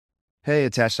Hey,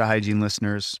 Attached to Hygiene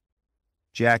listeners.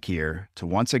 Jack here to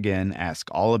once again ask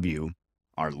all of you,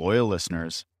 our loyal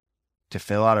listeners, to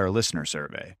fill out our listener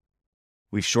survey.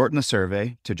 We've shortened the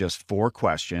survey to just 4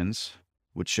 questions,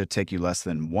 which should take you less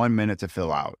than 1 minute to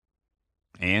fill out.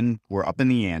 And we're upping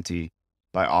the ante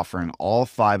by offering all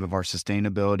 5 of our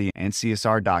sustainability and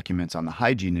CSR documents on the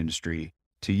hygiene industry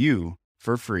to you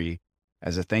for free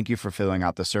as a thank you for filling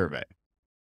out the survey.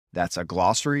 That's a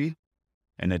glossary,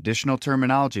 an additional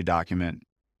terminology document,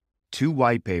 2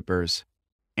 white papers,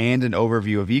 and an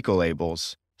overview of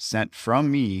eco-labels sent from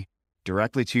me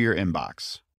directly to your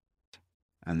inbox.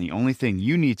 And the only thing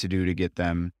you need to do to get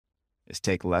them is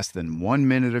take less than 1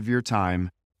 minute of your time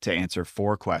to answer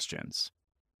 4 questions.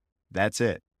 That's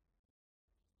it.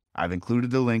 I've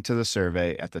included the link to the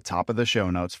survey at the top of the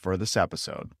show notes for this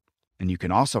episode, and you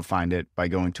can also find it by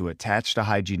going to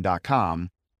attachedtohygiene.com,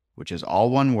 which is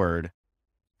all one word,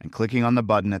 and clicking on the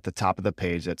button at the top of the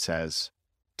page that says,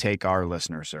 Take Our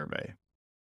Listener Survey.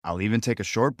 I'll even take a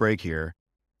short break here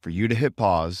for you to hit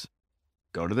pause,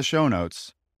 go to the show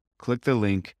notes, click the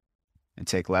link, and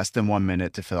take less than 1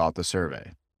 minute to fill out the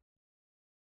survey.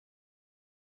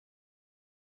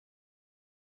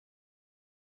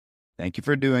 Thank you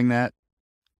for doing that.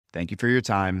 Thank you for your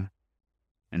time.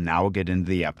 And now we'll get into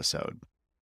the episode.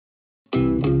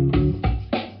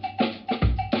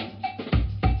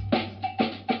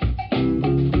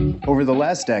 Over the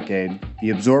last decade,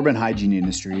 the absorbent hygiene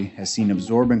industry has seen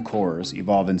absorbent cores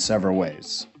evolve in several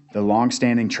ways. The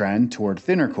long-standing trend toward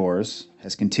thinner cores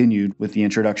has continued with the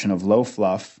introduction of low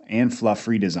fluff and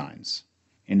fluff-free designs.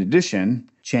 In addition,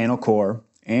 channel core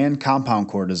and compound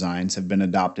core designs have been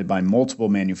adopted by multiple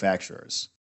manufacturers.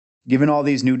 Given all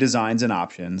these new designs and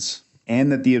options,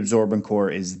 and that the absorbent core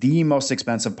is the most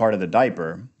expensive part of the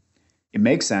diaper, it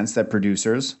makes sense that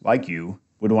producers, like you,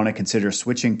 would want to consider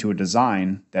switching to a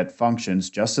design that functions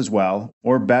just as well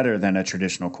or better than a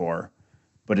traditional core,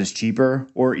 but is cheaper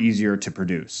or easier to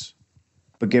produce.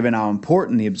 But given how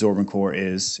important the absorbent core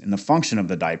is in the function of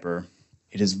the diaper,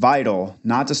 it is vital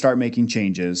not to start making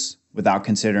changes without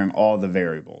considering all the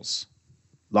variables.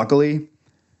 Luckily,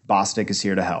 Bostik is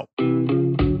here to help.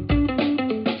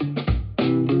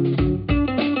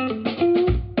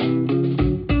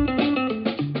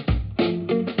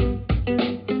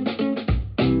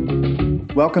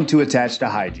 Welcome to Attached to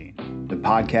Hygiene, the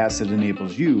podcast that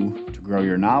enables you to grow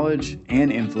your knowledge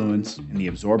and influence in the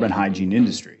absorbent hygiene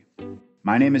industry.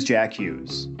 My name is Jack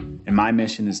Hughes, and my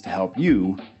mission is to help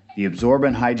you, the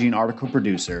absorbent hygiene article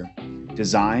producer,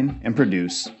 design and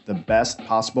produce the best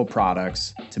possible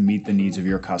products to meet the needs of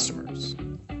your customers.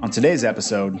 On today's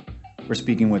episode, we're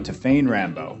speaking with Typhaine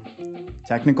Raimbourg,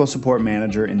 Technical Support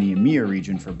Manager in the EMEA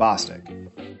region for Bostik.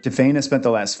 Typhaine has spent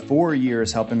the last 4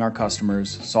 years helping our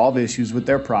customers solve issues with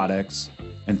their products,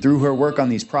 and through her work on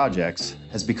these projects,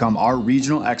 has become our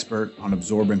regional expert on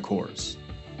absorbent cores.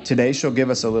 Today, she'll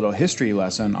give us a little history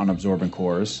lesson on absorbent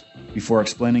cores before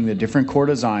explaining the different core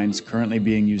designs currently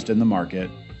being used in the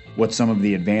market, what some of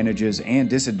the advantages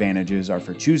and disadvantages are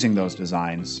for choosing those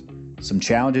designs, some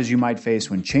challenges you might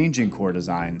face when changing core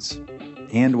designs,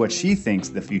 and what she thinks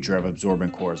the future of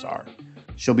absorbent cores are.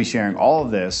 She'll be sharing all of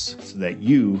this so that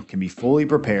you can be fully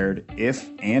prepared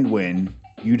if and when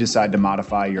you decide to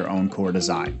modify your own core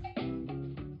design.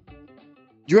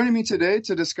 Joining me today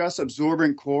to discuss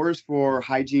absorbent cores for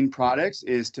hygiene products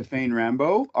is Typhaine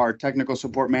Raimbourg, our Technical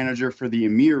Support Manager for the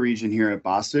EMEA region here at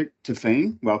Bostik.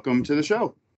 Typhaine, welcome to the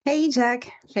show. Hey,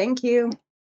 Jack. Thank you.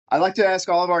 I'd like to ask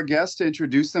all of our guests to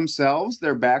introduce themselves,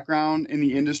 their background in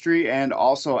the industry, and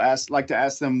also like to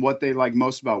ask them what they like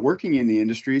most about working in the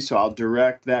industry. So I'll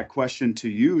direct that question to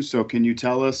you. So can you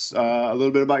tell us a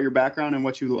little bit about your background and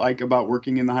what you like about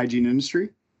working in the hygiene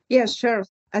industry? Yeah, sure.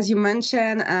 As you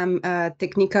mentioned, I'm a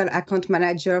technical account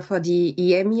manager for the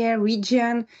EMEA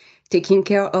region, taking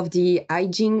care of the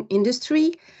hygiene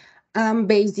industry. I'm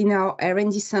based in our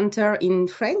R&D center in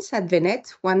France at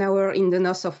Venette, 1 hour in the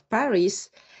north of Paris.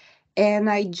 And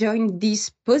I joined this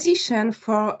position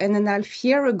 4.5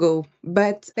 years ago.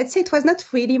 But let's say it was not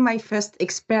really my first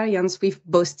experience with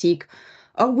Bostik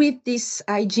or with this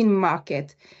hygiene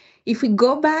market. If we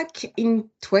go back in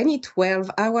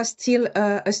 2012, I was still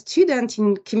a student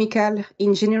in chemical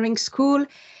engineering school.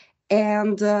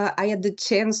 And I had the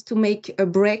chance to make a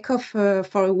break for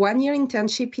a 1-year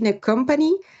internship in a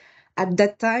company. At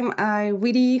that time, I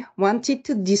really wanted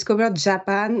to discover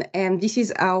Japan, and this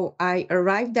is how I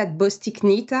arrived at Bostik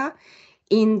Nita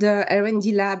in the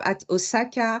R&D lab at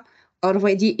Osaka,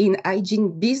 already in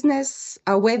hygiene business.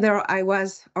 However, I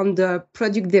was on the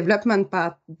product development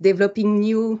part, developing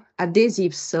new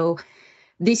adhesives. So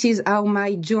this is how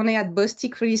my journey at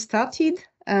Bostik really started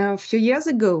a few years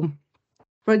ago.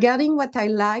 Regarding what I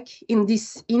like in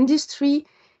this industry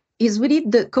is really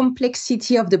the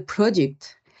complexity of the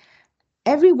product.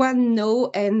 Everyone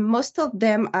know, and most of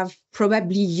them have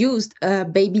probably used a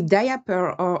baby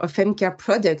diaper or a fem care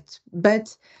product,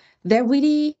 but they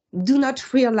really do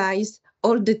not realize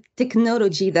all the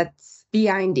technology that's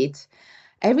behind it.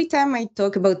 Every time I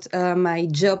talk about my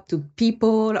job to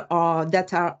people or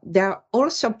they're all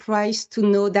surprised to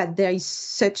know that there is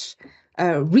such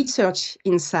research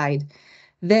inside.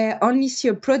 They only see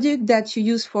a product that you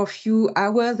use for a few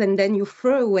hours and then you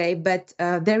throw away, but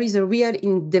there is a real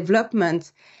in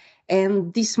development.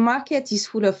 And this market is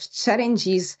full of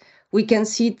challenges. We can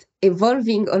see it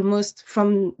evolving almost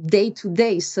from day to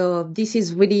day. So this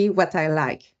is really what I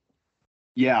like.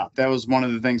 Yeah, that was one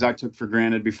of the things I took for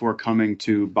granted before coming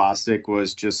to Bostik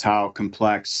was just how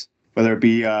complex, whether it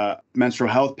be a menstrual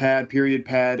health pad, period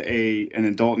pad, an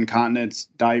adult incontinence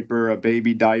diaper, a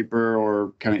baby diaper,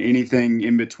 or kind of anything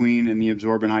in between in the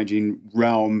absorbent hygiene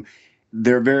realm.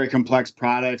 They're very complex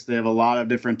products. They have a lot of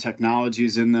different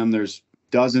technologies in them. There's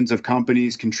dozens of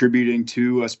companies contributing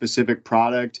to a specific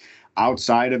product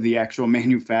outside of the actual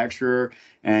manufacturer,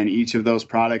 and each of those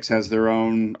products has their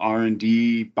own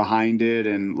R&D behind it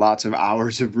and lots of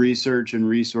hours of research and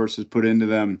resources put into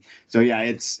them. So yeah,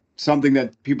 it's something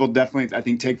that people definitely, I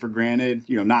think, take for granted,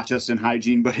 not just in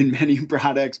hygiene, but in many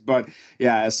products. But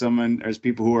yeah, as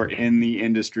people who are in the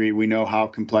industry, we know how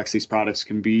complex these products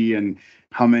can be and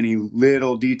how many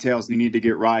little details you need to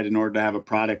get right in order to have a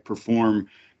product perform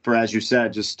for, as you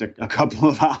said, just a couple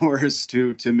of hours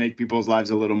to make people's lives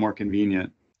a little more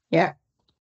convenient. Yeah.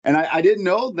 And I didn't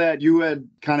know that you had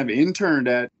kind of interned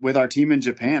with our team in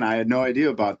Japan. I had no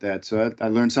idea about that. So I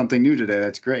learned something new today.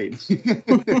 That's great.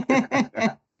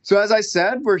 So as I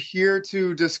said, we're here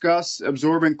to discuss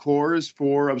absorbent cores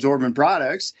for absorbent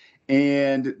products.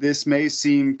 And this may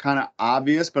seem kind of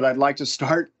obvious, but I'd like to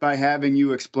start by having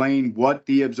you explain what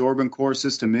the absorbent core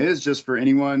system is, just for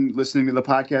anyone listening to the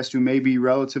podcast who may be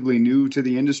relatively new to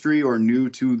the industry or new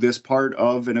to this part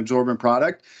of an absorbent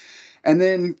product. And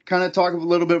then kind of talk a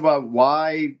little bit about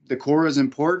why the core is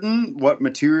important, what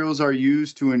materials are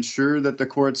used to ensure that the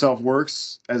core itself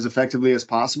works as effectively as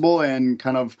possible, and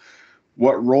kind of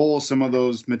what role some of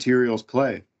those materials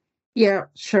play. Yeah,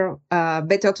 sure.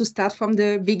 Better to start from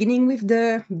the beginning with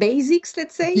the basics,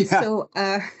 let's say. Yeah. So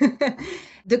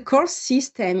the core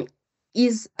system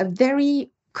is a very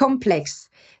complex.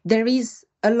 There is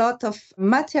a lot of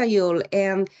material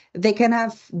and they can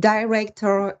have direct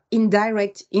or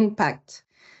indirect impact.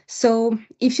 So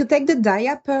if you take the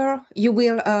diaper, you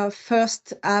will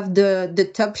first have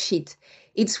the top sheet.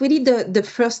 It's really the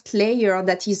first layer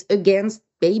that is against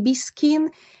baby skin.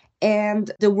 And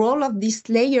the role of this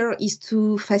layer is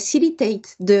to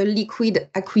facilitate the liquid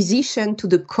acquisition to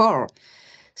the core.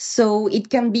 So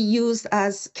it can be used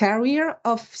as carrier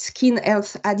of skin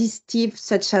health additives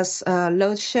such as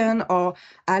lotion or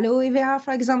aloe vera,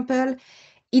 for example.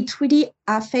 It really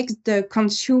affects the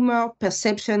consumer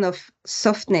perception of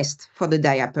softness for the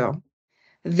diaper.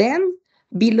 Then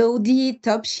below the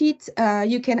top sheet,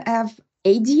 you can have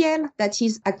ADL, that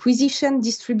is acquisition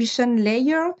distribution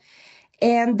layer,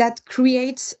 and that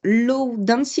creates low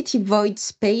density void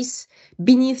space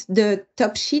beneath the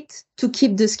top sheet to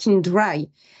keep the skin dry.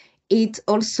 It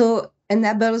also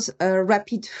enables a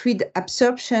rapid fluid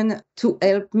absorption to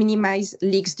help minimize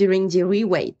leaks during the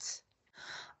reweight.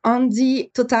 On the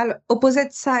total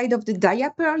opposite side of the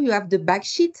diaper, you have the back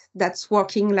sheet that's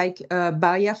working like a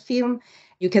barrier film.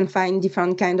 You can find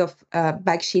different kind of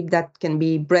back sheet that can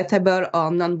be breathable or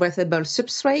non-breathable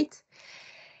substrate.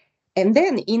 And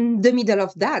then in the middle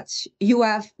of that, you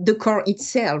have the core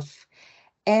itself.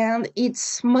 And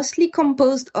it's mostly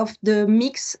composed of the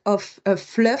mix of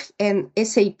fluff and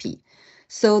SAP.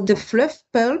 So the fluff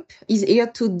pulp is here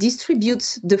to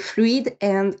distribute the fluid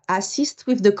and assist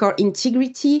with the core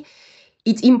integrity.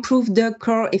 It improves the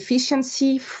core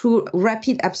efficiency through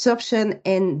rapid absorption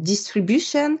and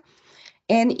distribution.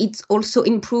 And it also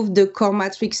improves the core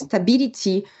matrix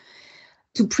stability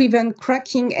to prevent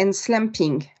cracking and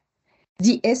slumping.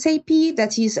 The SAP,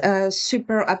 that is a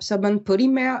super absorbent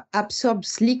polymer,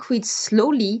 absorbs liquids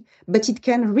slowly, but it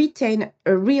can retain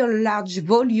a real large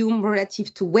volume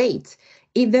relative to weight,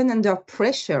 even under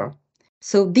pressure.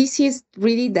 So this is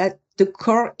really that the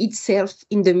core itself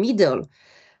in the middle.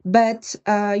 But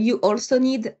you also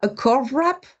need a core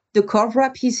wrap. The core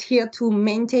wrap is here to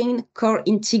maintain core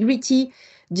integrity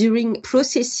during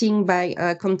processing by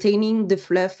containing the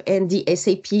fluff and the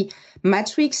SAP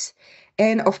matrix.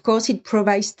 And of course, it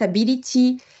provides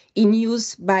stability in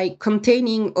use by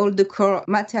containing all the core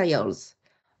materials.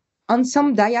 On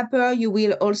some diaper, you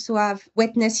will also have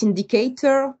wetness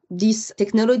indicator. This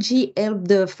technology helps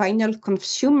the final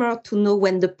consumer to know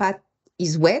when the pad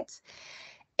is wet.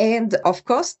 And of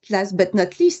course, last but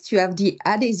not least, you have the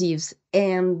adhesives.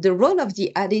 And the role of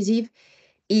the adhesive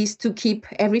is to keep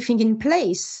everything in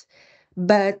place.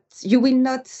 But you will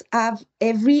not have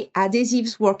every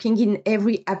adhesives working in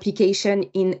every application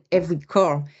in every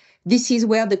core. This is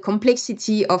where the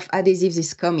complexity of adhesives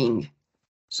is coming.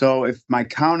 So if my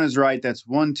count is right, that's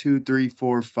 1, 2, 3,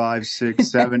 4, 5, 6,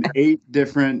 7, 8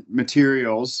 different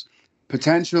materials,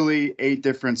 potentially 8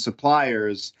 different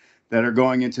suppliers that are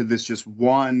going into this just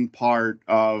one part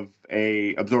of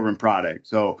a absorbent product.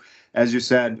 So as you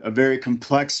said, a very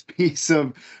complex piece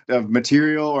of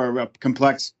material or a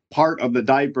complex part of the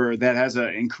diaper that has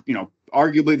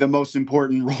arguably the most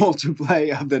important role to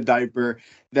play of the diaper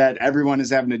that everyone is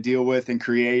having to deal with and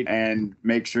create and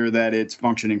make sure that it's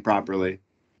functioning properly.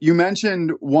 You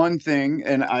mentioned one thing,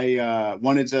 and I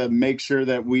wanted to make sure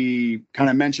that we kind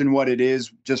of mention what it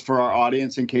is just for our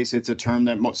audience in case it's a term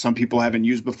that some people haven't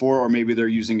used before, or maybe they're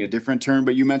using a different term.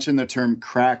 But you mentioned the term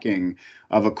cracking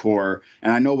of a core.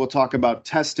 And I know we'll talk about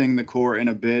testing the core in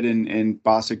a bit, and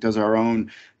Bostik does our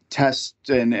own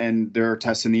tests, and there are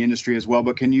tests in the industry as well.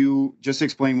 But can you just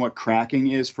explain what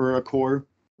cracking is for a core?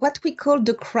 What we call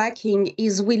the cracking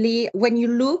is really when you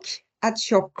look at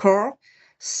your core,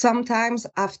 sometimes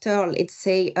after, let's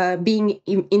say, being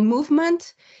in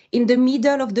movement, in the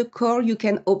middle of the core, you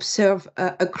can observe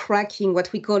a cracking,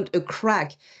 what we call a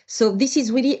crack. So this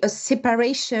is really a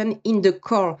separation in the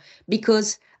core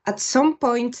because at some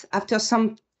point, after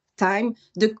some time,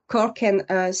 the core can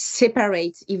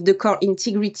separate if the core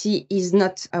integrity is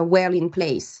not well in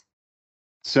place.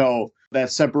 So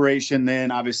that separation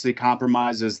then obviously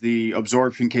compromises the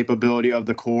absorption capability of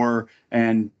the core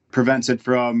and prevents it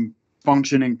from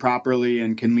functioning properly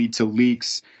and can lead to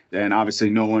leaks. And obviously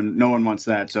no one wants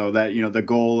that. So that, the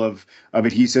goal of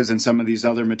adhesives and some of these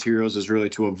other materials is really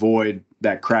to avoid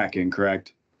that cracking,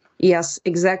 correct? Yes,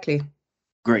 exactly.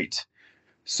 Great.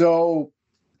 So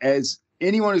as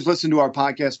anyone who's listened to our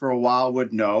podcast for a while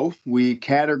would know, we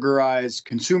categorize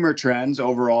consumer trends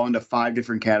overall into 5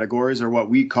 different categories, or what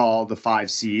we call the 5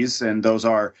 C's. And those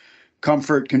are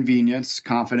comfort, convenience,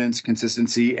 confidence,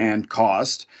 consistency, and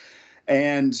cost.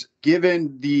 And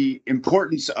given the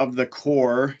importance of the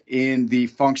core in the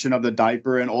function of the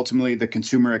diaper and ultimately the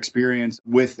consumer experience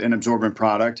with an absorbent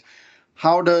product,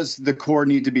 how does the core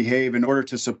need to behave in order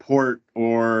to support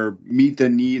or meet the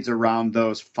needs around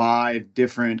those 5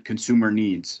 different consumer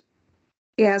needs?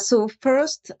 Yeah, so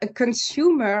first, a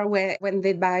consumer, when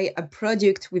they buy a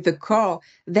product with a core,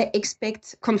 they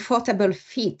expect comfortable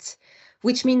fit,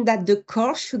 which means that the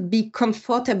core should be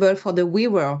comfortable for the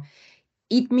wearer.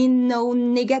 It means no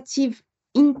negative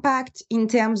impact in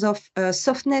terms of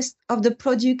softness of the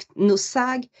product, no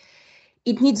sag.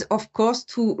 It needs, of course,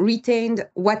 to retain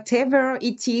whatever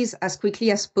it is as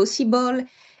quickly as possible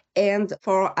and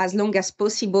for as long as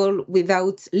possible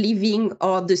without leaving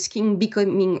or the skin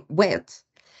becoming wet.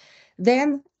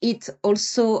 Then it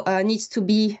also needs to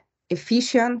be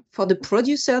efficient for the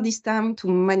producer this time to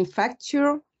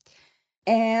manufacture.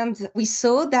 And we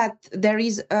saw that there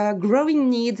is a growing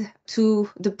need to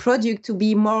the product to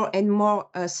be more and more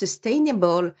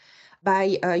sustainable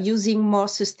by using more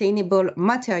sustainable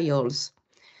materials.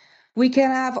 We can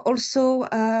have also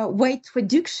weight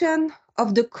reduction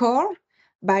of the core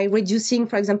by reducing,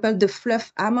 for example, the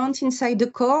fluff amount inside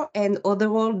the core and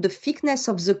overall the thickness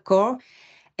of the core.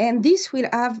 And this will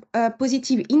have a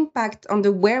positive impact on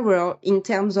the wearer in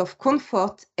terms of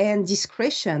comfort and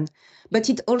discretion, but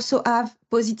it also have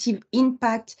positive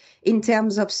impact in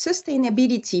terms of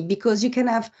sustainability because you can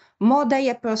have more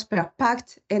diapers per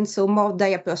packed and so more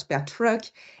diapers per truck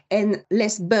and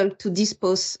less bulk to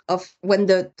dispose of when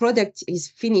the product is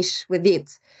finished with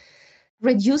it.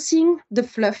 Reducing the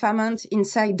fluff amount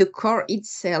inside the core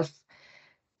itself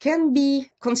can be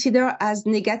considered as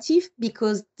negative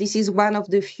because this is one of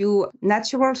the few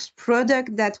natural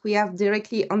products that we have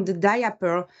directly on the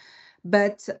diaper.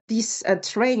 But this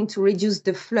trend to reduce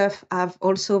the fluff have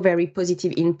also very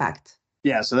positive impact.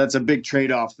 Yeah, so that's a big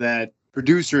trade-off that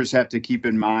producers have to keep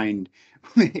in mind.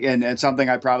 And it's something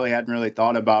I probably hadn't really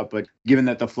thought about, but given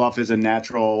that the fluff is a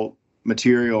natural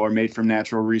material or made from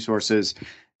natural resources,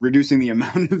 reducing the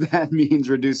amount of that means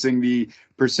reducing the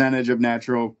percentage of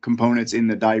natural components in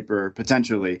the diaper,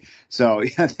 potentially. So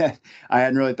yeah, I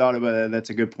hadn't really thought about that. That's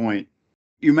a good point.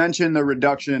 You mentioned the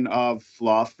reduction of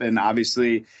fluff, and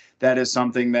obviously that is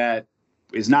something that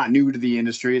is not new to the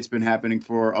industry. It's been happening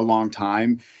for a long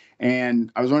time.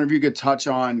 And I was wondering if you could touch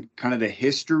on kind of the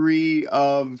history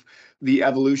of the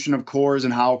evolution of cores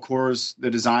and how cores, the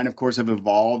design of cores have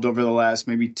evolved over the last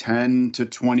maybe 10 to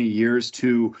 20 years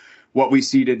to what we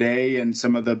see today and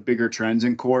some of the bigger trends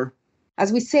in core.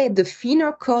 As we said, the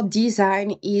thinner core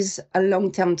design is a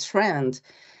long-term trend.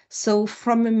 So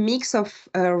from a mix of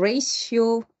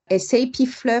ratio SAP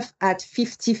fluff at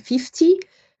 50-50,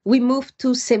 we moved to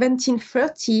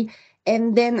 17-30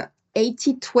 and then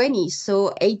 80-20.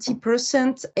 So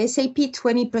 80% SAP,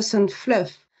 20%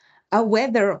 fluff.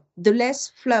 However, the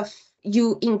less fluff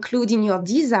you include in your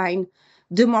design,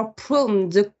 the more prone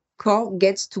the core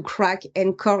gets to crack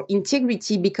and core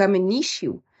integrity become an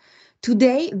issue.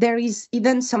 Today, there is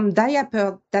even some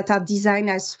diapers that are designed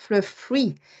as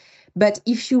fluff-free. But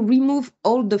if you remove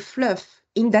all the fluff,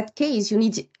 in that case, you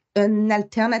need an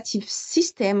alternative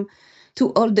system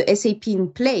to hold the SAP in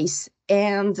place.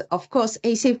 And of course,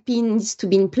 SAP needs to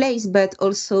be in place, but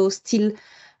also still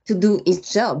to do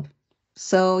its job.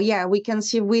 So yeah, we can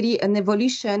see really an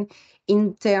evolution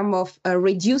in terms of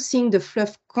reducing the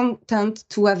fluff content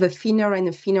to have a thinner and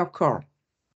a thinner core.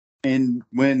 And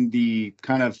when the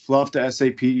kind of fluff to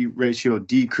SAP ratio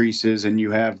decreases and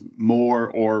you have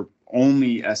more or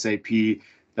only SAP,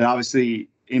 that obviously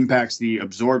impacts the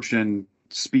absorption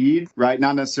speed, right?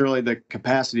 Not necessarily the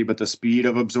capacity, but the speed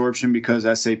of absorption, because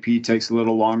SAP takes a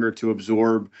little longer to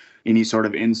absorb any sort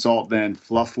of insult than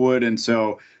fluff would. And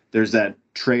so there's that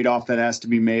trade-off that has to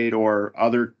be made, or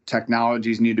other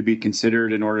technologies need to be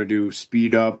considered in order to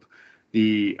speed up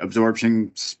the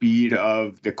absorption speed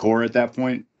of the core at that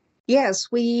point.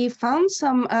 Yes, we found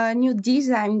some new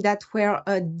design that were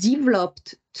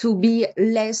developed to be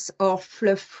less or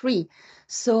fluff-free.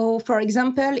 So, for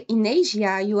example, in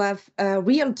Asia, you have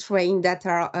real train that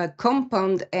are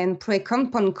compound and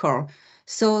pre-compound core.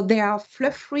 So they are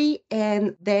fluff-free,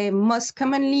 and they most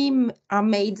commonly are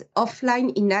made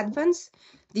offline in advance.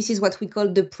 This is what we call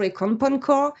the pre-compound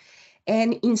core.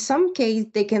 And in some cases,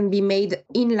 they can be made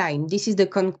inline. This is the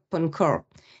compound core.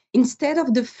 Instead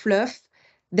of the fluff,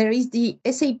 there is the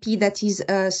SAP that is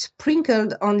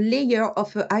sprinkled on layer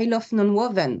of a high-loft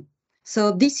nonwoven.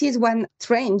 So this is one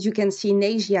trend you can see in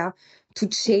Asia to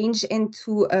change and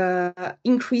to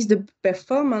increase the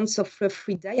performance of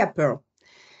fluff-free diaper.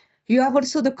 You have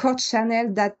also the core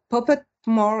channel that pop up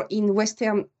more in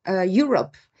Western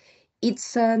Europe.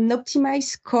 It's an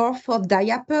optimized core for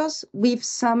diapers with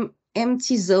some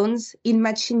empty zones in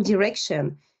matching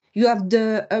direction. You have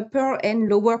the upper and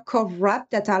lower core wrap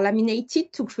that are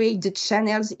laminated to create the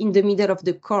channels in the middle of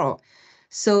the core.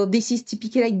 So this is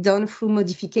typically done through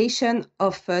modification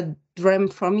of a drum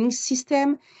forming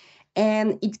system,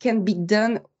 and it can be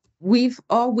done with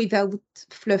or without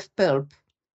fluff pulp.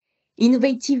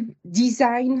 Innovative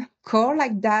design core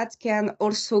like that can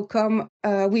also come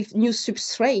with new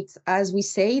substrates. As we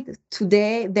said,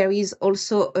 today there is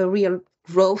also a real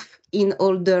growth in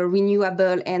all the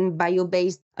renewable and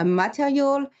bio-based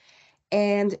material.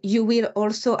 And you will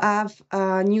also have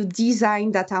new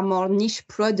design that are more niche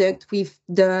product with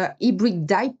the hybrid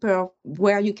diaper,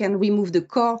 where you can remove the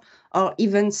core, or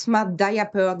even smart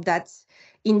diaper that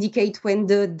indicate when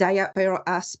the diaper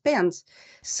are spent.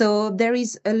 So there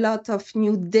is a lot of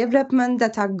new development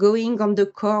that are going on the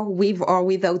core with or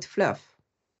without fluff.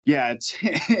 Yeah,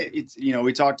 it's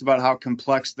we talked about how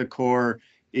complex the core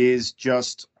is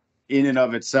just in and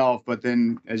of itself, but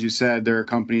then, as you said, there are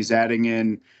companies adding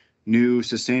in new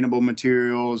sustainable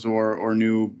materials or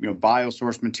new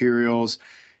biosourced materials.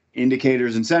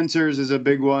 Indicators and sensors is a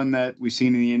big one that we've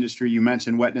seen in the industry. You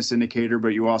mentioned wetness indicator, but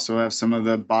you also have some of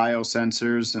the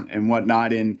biosensors and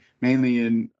whatnot mainly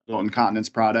in incontinence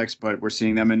products, but we're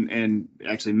seeing them in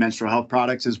actually menstrual health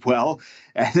products as well.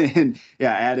 And then,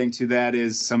 yeah, adding to that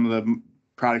is some of the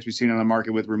products we've seen on the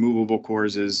market with removable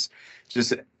cores is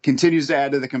just continues to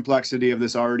add to the complexity of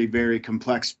this already very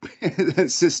complex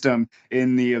system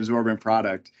in the absorbent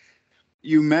product.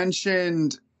 You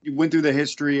mentioned you went through the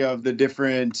history of the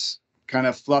different kind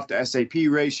of fluff to SAP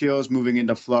ratios, moving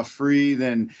into fluff-free,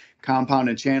 then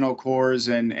compounded channel cores,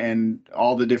 and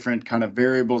all the different kind of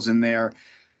variables in there.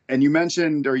 And you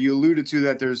mentioned, or you alluded to,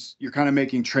 that you're kind of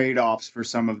making trade-offs for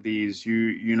some of these.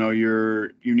 You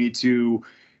need to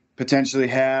potentially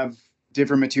have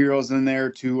different materials in there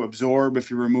to absorb if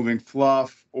you're removing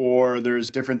fluff, or there's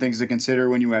different things to consider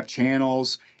when you have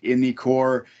channels in the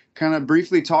core. Kind of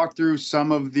briefly talk through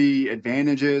some of the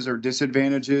advantages or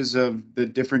disadvantages of the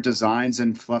different designs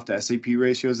and fluff to SAP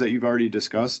ratios that you've already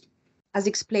discussed. As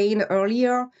explained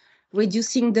earlier,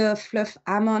 reducing the fluff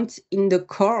amount in the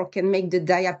core can make the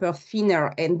diaper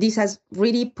thinner. And this has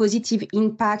really positive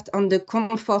impact on the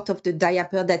comfort of the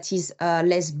diaper that is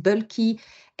less bulky,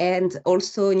 and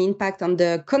also an impact on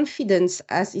the confidence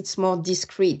as it's more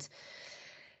discreet.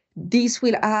 This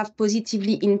will have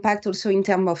positively impact also in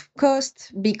terms of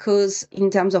cost, because in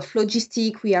terms of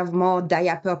logistic, we have more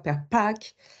diaper per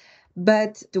pack.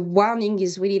 But the warning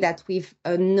is really that with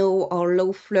a no or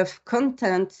low fluff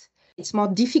content, it's more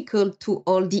difficult to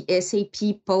hold the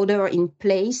SAP powder in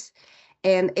place,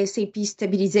 and SAP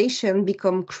stabilization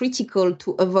become critical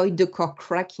to avoid the core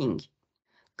cracking.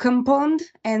 Compound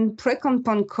and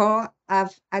pre-compound core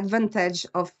have advantage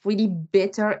of really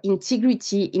better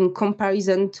integrity in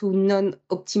comparison to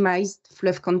non-optimized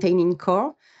fluff-containing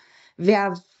core. They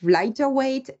have lighter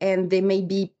weight and they may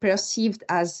be perceived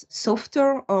as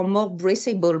softer or more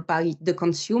breathable by the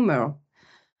consumer.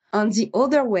 On the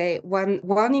other way, one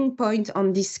warning point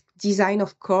on this design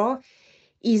of core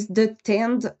is the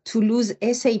tend to lose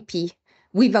SAP.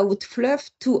 Without fluff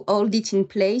to hold it in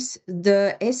place,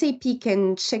 the SAP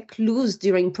can check loose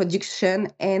during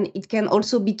production, and it can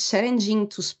also be challenging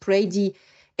to spray the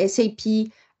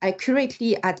SAP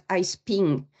accurately at high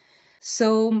spin.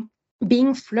 So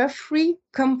being fluff-free,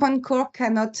 compound core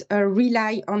cannot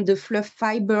rely on the fluff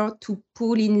fiber to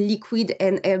pull in liquid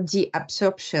and help the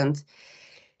absorption.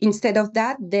 Instead of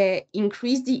that, they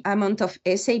increase the amount of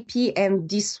SAP, and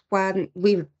this one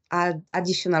will add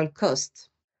additional cost.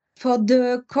 For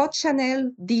the core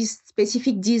channel, this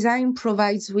specific design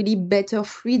provides really better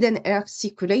fluid and air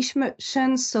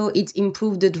circulation, so it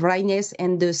improves the dryness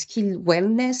and the skill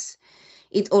wellness.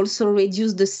 It also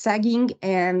reduces the sagging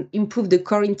and improves the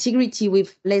core integrity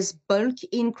with less bulk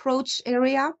in crotch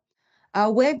area.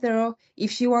 However,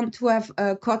 if you want to have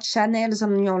core channels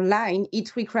on your line,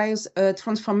 it requires a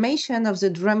transformation of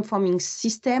the drum forming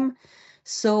system.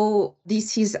 So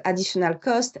this is additional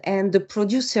cost, and the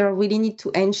producer really need to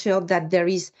ensure that there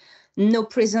is no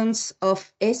presence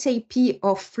of SAP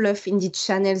or fluff in the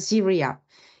channels area.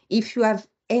 If you have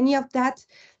any of that,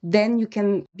 then you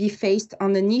can be faced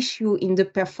on an issue in the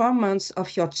performance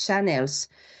of your channels.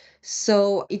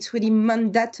 So it's really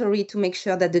mandatory to make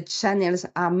sure that the channels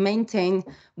are maintained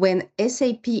when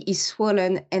SAP is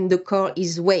swollen and the core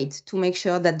is weight, to make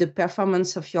sure that the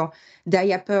performance of your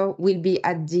diaper will be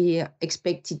at the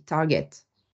expected target.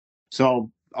 So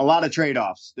a lot of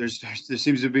trade-offs. There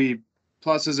seems to be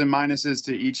pluses and minuses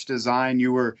to each design.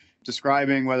 You were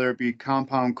describing whether it be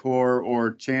compound core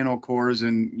or channel cores,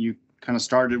 and you kind of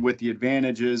started with the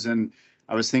advantages, and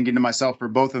I was thinking to myself for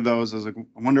both of those, I was like,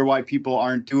 I wonder why people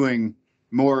aren't doing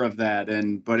more of that.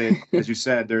 But as you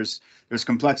said, there's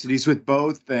complexities with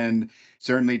both, and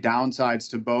certainly downsides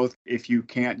to both. If you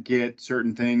can't get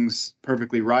certain things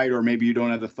perfectly right, or maybe you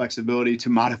don't have the flexibility to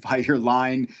modify your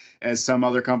line as some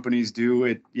other companies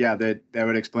do, that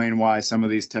would explain why some of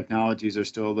these technologies are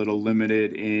still a little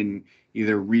limited in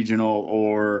either regional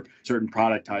or certain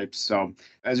product types. So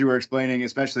as you were explaining,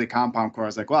 especially compound core, I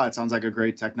was like, wow, it sounds like a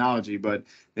great technology, but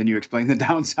then you explain the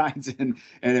downsides and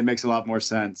it makes a lot more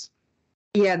sense.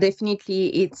 Yeah, definitely.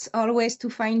 It's always to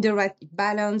find the right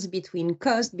balance between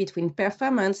cost, between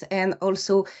performance, and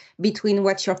also between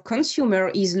what your consumer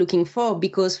is looking for.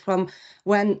 Because from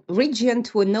one region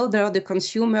to another, the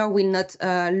consumer will not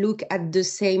look at the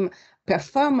same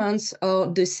performance or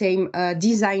the same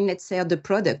design, let's say, of the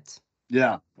product.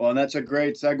 Yeah, well, and that's a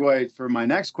great segue for my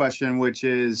next question, which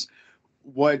is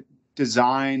what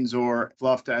designs or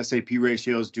fluff to SAP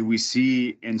ratios do we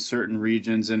see in certain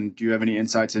regions? And do you have any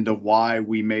insights into why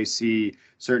we may see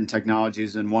certain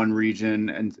technologies in one region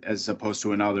and as opposed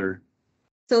to another?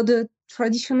 So the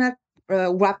traditional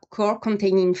wrap core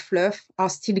containing fluff are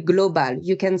still global.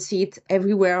 You can see it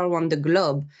everywhere around the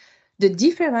globe. The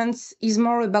difference is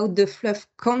more about the fluff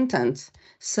content.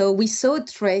 So we saw a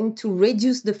trend to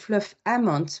reduce the fluff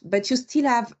amount, but you still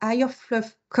have higher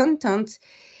fluff content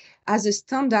as a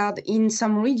standard in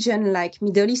some region like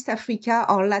Middle East Africa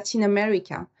or Latin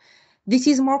America. This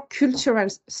is more cultural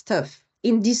stuff.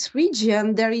 In this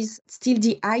region, there is still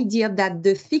the idea that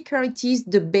the thicker it is,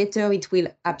 the better it will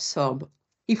absorb.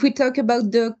 If we talk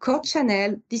about the core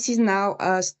channel, this is now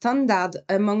a standard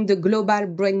among the global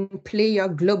brand player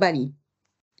globally.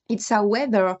 It's,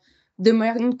 however, the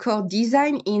marine core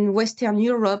design in Western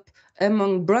Europe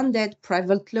among branded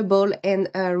private label and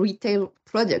retail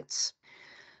products.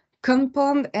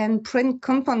 Compound and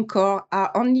pre-compound core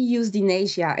are only used in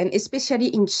Asia and especially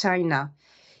in China.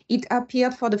 It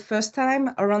appeared for the first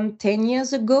time around 10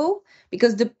 years ago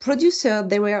because the producer,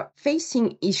 they were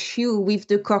facing issue with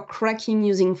the core cracking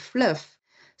using fluff.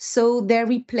 So they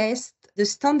replaced the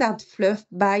standard fluff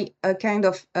by a kind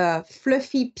of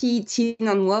fluffy PET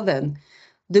nonwoven.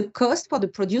 The cost for the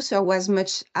producer was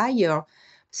much higher.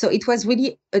 So it was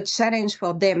really a challenge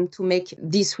for them to make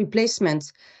these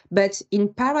replacements. But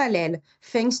in parallel,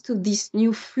 thanks to this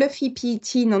new fluffy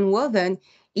PET nonwoven,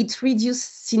 it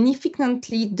reduced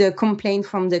significantly the complaint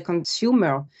from the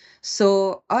consumer.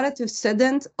 So all of a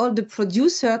sudden, all the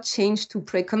producers changed to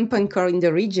pre-compound core in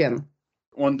the region.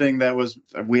 One thing that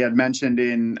we had mentioned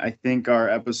in, I think, our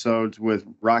episodes with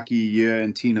Rocky Ye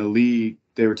and Tina Lee,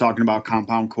 they were talking about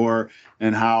compound core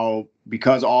and how,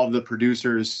 because all of the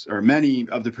producers, or many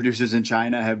of the producers in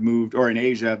China have moved, or in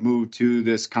Asia have moved to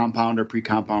this compound or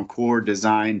pre-compound core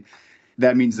design,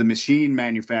 that means the machine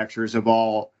manufacturers have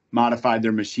all modified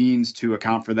their machines to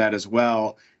account for that as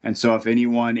well. And so if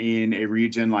anyone in a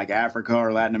region like Africa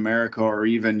or Latin America or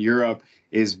even Europe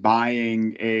is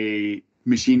buying a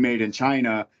machine made in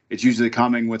China, it's usually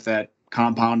coming with that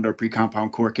compound or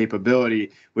pre-compound core capability,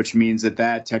 which means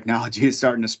that technology is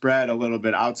starting to spread a little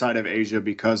bit outside of Asia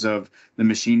because of the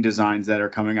machine designs that are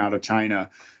coming out of China.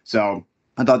 So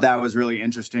I thought that was really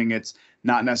interesting. It's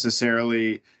not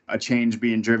necessarily a change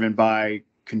being driven by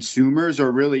consumers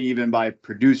or really even by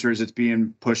producers. It's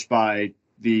being pushed by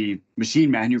the machine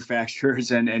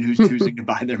manufacturers and who's choosing to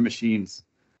buy their machines.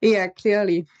 Yeah,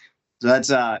 clearly. So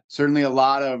that's certainly a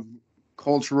lot of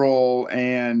cultural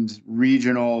and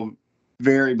regional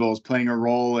variables playing a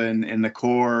role in the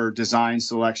core design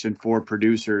selection for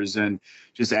producers, and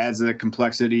just adds to the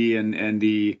complexity and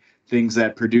the things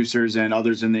that producers and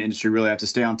others in the industry really have to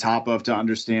stay on top of to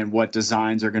understand what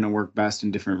designs are going to work best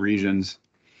in different regions.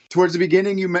 Towards the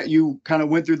beginning, you kind of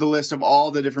went through the list of all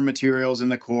the different materials in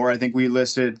the core. I think you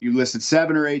listed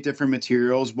 7 or 8 different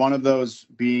materials, one of those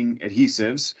being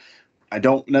adhesives. I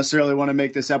don't necessarily want to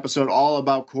make this episode all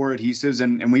about core adhesives,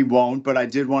 and we won't, but I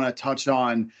did want to touch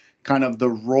on kind of the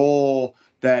role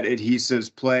that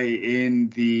adhesives play in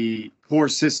the core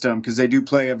system, because they do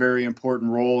play a very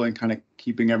important role in kind of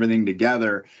keeping everything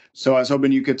together. So I was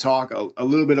hoping you could talk a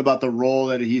little bit about the role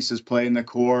that adhesives play in the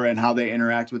core and how they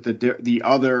interact with the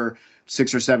other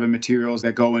 6 or 7 materials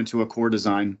that go into a core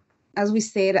design. As we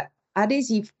said,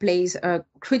 adhesive plays a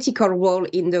critical role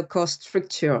in the core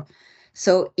structure.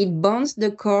 So it bonds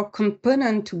the core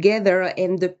component together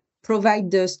and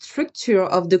provide the structure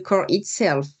of the core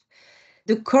itself.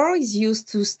 The core is used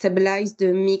to stabilize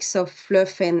the mix of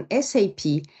fluff and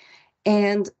SAP.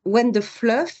 And when the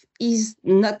fluff is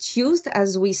not used,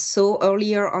 as we saw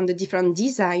earlier on the different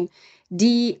design,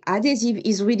 the adhesive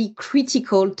is really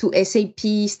critical to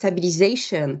SAP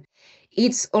stabilization.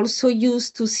 It's also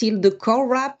used to seal the core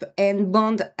wrap and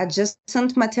bond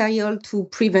adjacent material to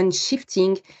prevent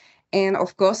shifting. And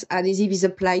of course, adhesive is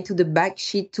applied to the back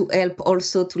sheet to help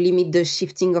also to limit the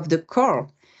shifting of the core.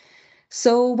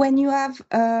 So when you have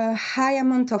a high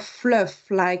amount of fluff,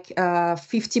 like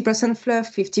 50%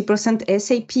 fluff, 50%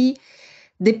 SAP,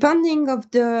 depending of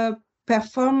the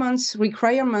performance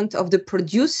requirement of the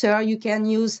producer, you can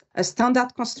use a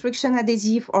standard construction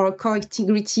adhesive or a core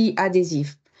integrity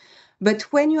adhesive. But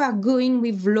when you are going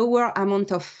with lower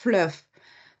amount of fluff,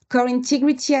 core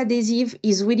integrity adhesive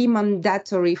is really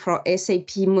mandatory for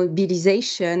SAP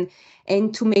mobilization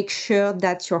and to make sure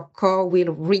that your core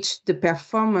will reach the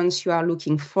performance you are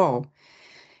looking for.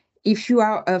 If you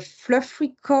are a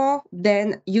fluff-free core,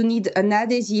 then you need an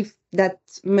adhesive that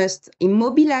must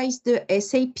immobilize the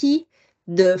SAP,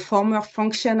 the former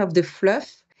function of the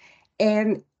fluff,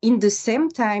 and in the same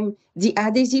time, the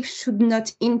adhesive should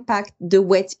not impact the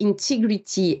wet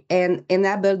integrity and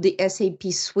enable the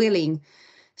SAP swelling.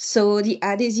 So the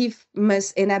adhesive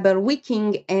must enable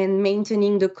wicking and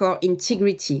maintaining the core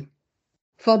integrity.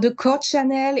 For the core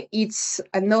channel, it's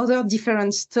another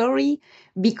different story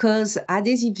because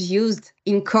adhesives used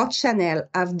in core channel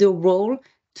have the role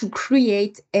to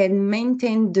create and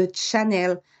maintain the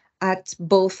channel at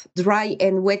both dry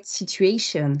and wet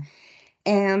situation.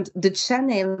 And the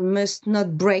channel must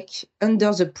not break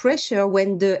under the pressure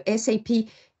when the SAP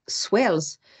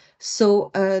swells.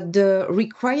 So the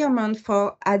requirement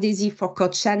for adhesive for core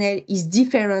channel is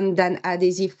different than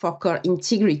adhesive for core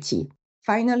integrity.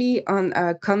 Finally, on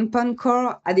a compound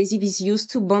core, adhesive is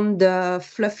used to bond the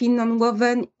fluffy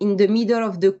nonwoven in the middle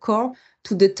of the core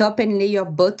to the top and layer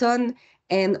bottom.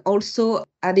 And also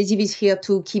adhesive is here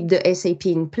to keep the SAP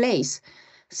in place.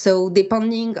 So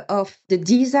depending of the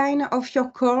design of your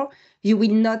core, you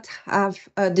will not have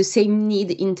the same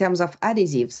need in terms of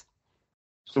adhesives.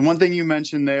 So one thing you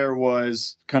mentioned there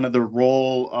was kind of the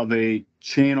role of a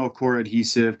channel core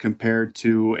adhesive compared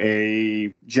to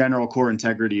a general core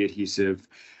integrity adhesive.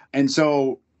 And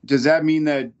so does that mean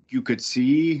that you could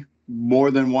see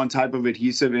more than one type of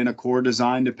adhesive in a core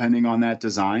design depending on that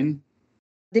design?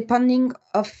 Depending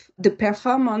of the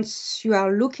performance you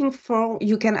are looking for,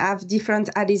 you can have different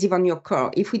adhesive on your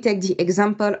core. If we take the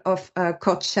example of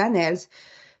core channels,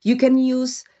 you can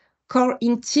use core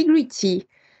integrity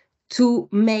to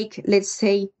make, let's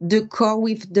say, the core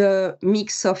with the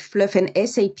mix of fluff and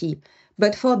SAP.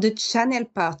 But for the channel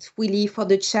part, really for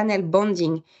the channel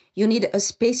bonding, you need a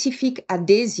specific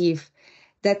adhesive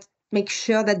that makes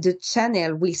sure that the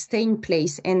channel will stay in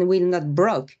place and will not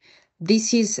break.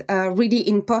 This is really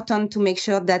important to make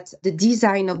sure that the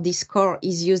design of this core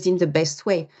is used in the best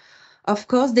way. Of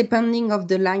course, depending of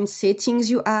the line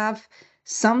settings you have,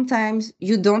 sometimes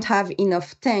you don't have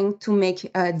enough tank to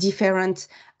make a different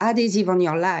adhesive on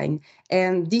your line.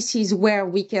 And this is where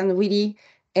we can really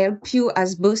help you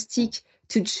as Bostik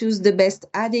to choose the best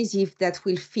adhesive that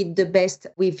will fit the best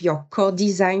with your core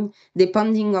design,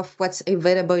 depending of what's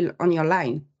available on your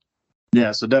line.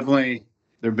 Yeah, so definitely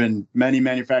there have been many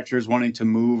manufacturers wanting to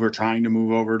move or trying to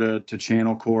move over to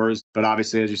channel cores. But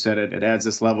obviously, as you said, it adds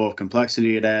this level of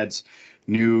complexity. It adds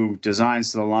new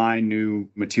designs to the line, new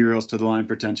materials to the line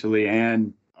potentially,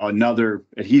 and another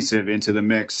adhesive into the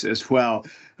mix as well.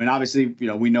 And obviously,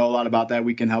 we know a lot about that.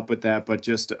 We can help with that, but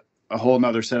just a whole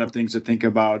nother set of things to think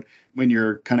about when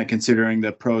you're kind of considering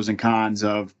the pros and cons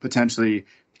of potentially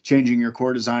changing your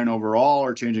core design overall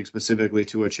or changing specifically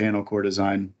to a channel core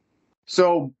design.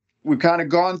 So we've kind of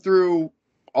gone through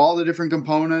all the different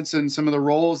components and some of the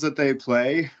roles that they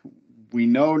play. We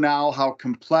know now how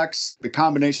complex the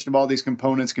combination of all these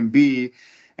components can be.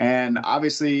 And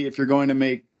obviously, if you're going to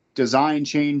make design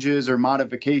changes or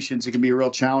modifications, it can be a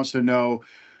real challenge to know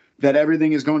that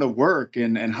everything is going to work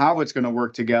and how it's going to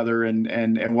work together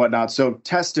and whatnot. So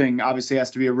testing obviously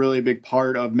has to be a really big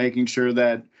part of making sure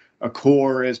that a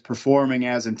core is performing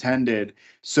as intended.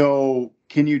 So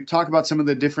can you talk about some of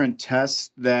the different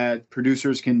tests that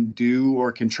producers can do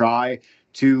or can try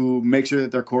to make sure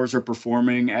that their cores are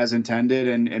performing as intended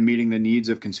and meeting the needs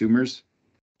of consumers?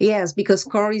 Yes, because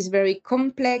core is very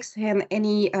complex and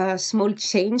any small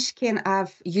change can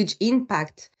have huge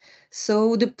impact.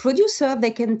 So the producer,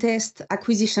 they can test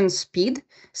acquisition speed.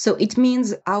 So it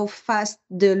means how fast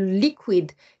the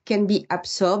liquid can be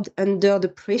absorbed under the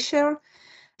pressure.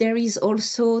 There is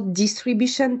also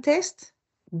distribution test.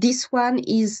 This one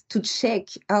is to check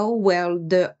how well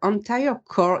the entire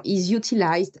core is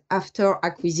utilized after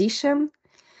acquisition.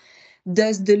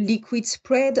 Does the liquid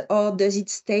spread or does it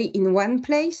stay in one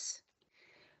place?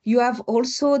 You have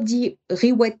also the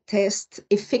re-wet test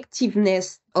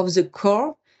effectiveness of the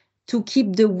core to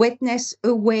keep the wetness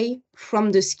away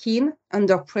from the skin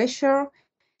under pressure.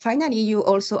 Finally, you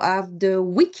also have the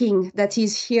wicking that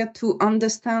is here to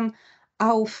understand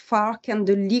how far can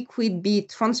the liquid be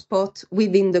transported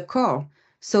within the core.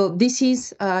 So this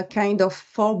is a kind of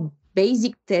 4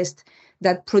 basic tests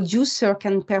that producer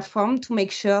can perform to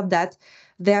make sure that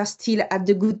they are still at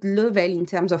the good level in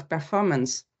terms of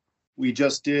performance. We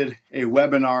just did a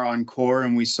webinar on core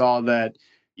and we saw that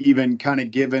even kind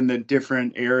of given the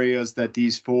different areas that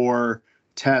these 4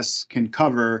 tests can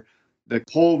cover, the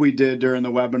poll we did during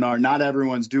the webinar, not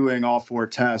everyone's doing all 4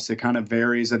 tests. It kind of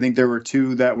varies. I think there were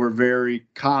 2 that were very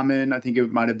common. I think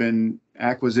it might have been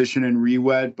acquisition and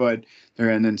re-wet,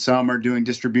 and then some are doing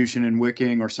distribution and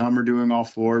wicking, or some are doing all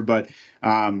 4. But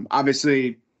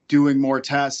obviously, doing more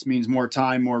tests means more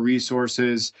time, more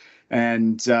resources,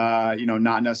 and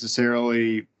not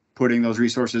necessarily putting those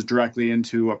resources directly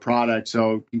into a product.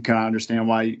 So you kind of understand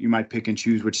why you might pick and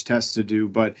choose which tests to do.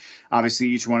 But obviously,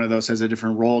 each one of those has a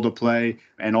different role to play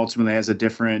and ultimately has a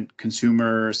different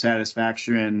consumer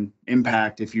satisfaction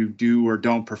impact if you do or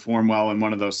don't perform well in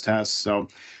one of those tests. So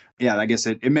yeah, I guess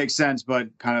it makes sense,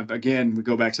 but kind of, again, we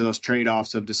go back to those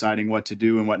trade-offs of deciding what to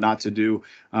do and what not to do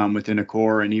within a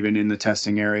core and even in the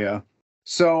testing area.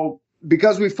 So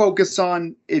because we focus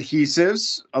on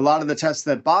adhesives, a lot of the tests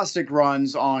that Bostik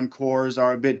runs on cores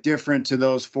are a bit different to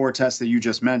those 4 tests that you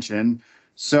just mentioned.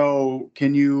 So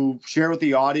can you share with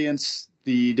the audience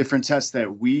the different tests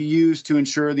that we use to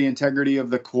ensure the integrity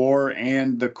of the core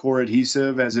and the core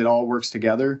adhesive as it all works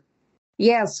together?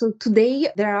 Yeah, so today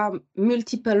there are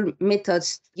multiple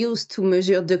methods used to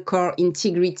measure the core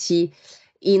integrity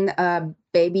in a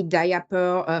baby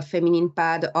diaper, a feminine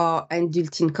pad, or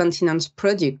adult incontinence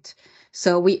product.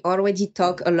 So we already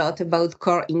talked a lot about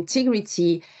core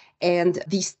integrity, and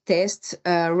these tests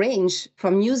range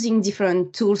from using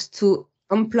different tools to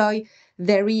employ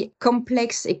very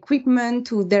complex equipment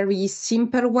to very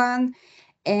simple one.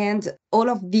 And all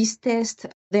of these tests,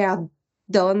 they are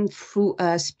done through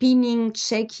spinning,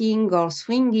 checking, or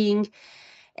swinging.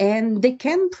 and they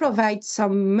can provide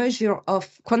some measure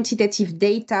of quantitative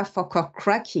data for core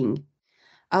cracking.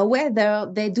 However,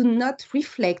 they do not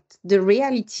reflect the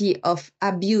reality of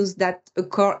abuse that a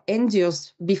core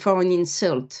endures before an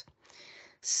insult.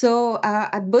 So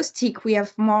at Bostik, we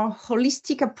have more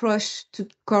holistic approach to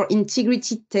core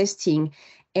integrity testing,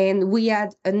 and we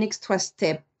add an extra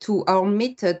step to our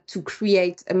method to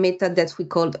create a method that we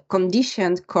call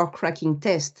conditioned core cracking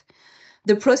test.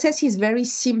 The process is very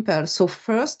simple. So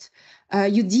first,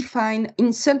 you define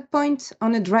insult point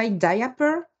on a dry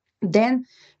diaper. Then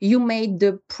you made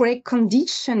the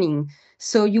preconditioning.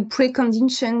 So you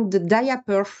precondition the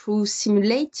diaper through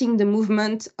simulating the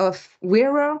movement of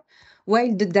wearer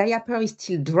while the diaper is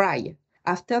still dry.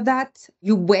 After that,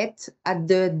 you wet at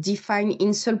the defined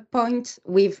insult point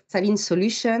with saline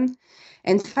solution.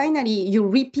 And finally, you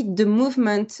repeat the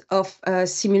movement of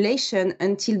simulation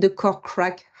until the core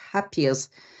crack appears.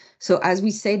 So as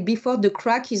we said before, the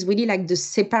crack is really like the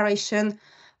separation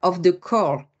of the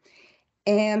core.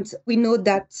 And we know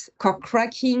that core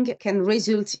cracking can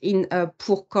result in a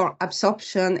poor core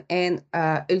absorption and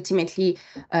ultimately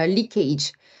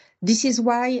leakage. This is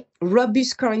why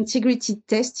robust core integrity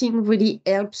testing really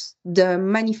helps the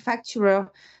manufacturer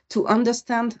to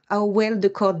understand how well the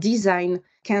core design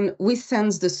can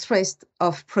withstand the stress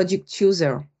of product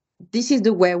user. This is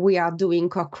the way we are doing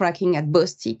core cracking at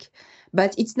Bostik,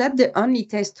 but it's not the only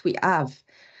test we have.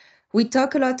 We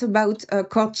talk a lot about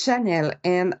core channel,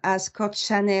 and as core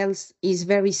channels is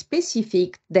very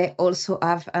specific, they also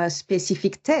have a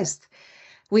specific test.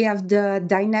 We have the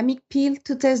dynamic peel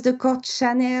to test the core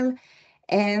channel,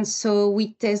 and so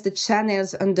we test the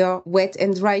channels under wet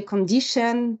and dry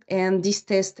condition, and this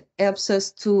test helps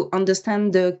us to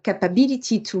understand the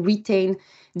capability to retain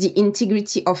the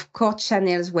integrity of core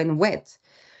channels when wet.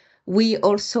 We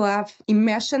also have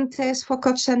immersion tests for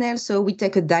core channels, so we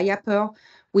take a diaper,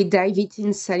 we dive it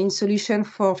in saline solution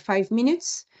for 5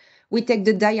 minutes. We take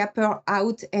the diaper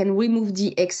out and remove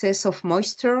the excess of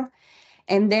moisture.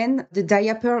 And then the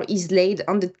diaper is laid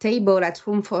on the table at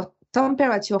room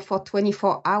temperature for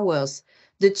 24 hours.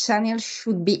 The channel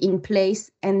should be in place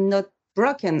and not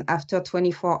broken after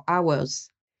 24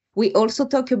 hours. We also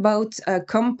talk about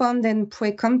compound and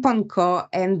pre-compound core,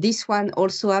 and this one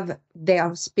also have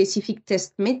their specific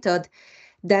test method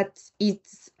that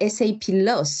is SAP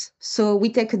loss. So we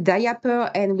take a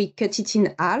diaper and we cut it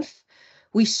in half.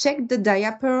 We shake the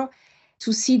diaper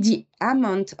to see the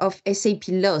amount of SAP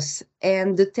loss,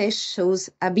 and the test shows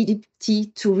ability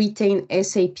to retain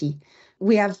SAP.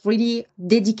 We have really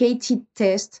dedicated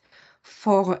tests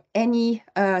for any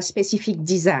specific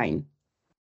design.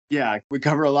 Yeah, we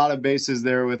cover a lot of bases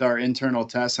there with our internal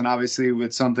tests, and obviously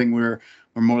with something we're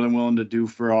more than willing to do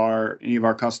for any of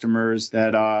our customers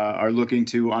that are looking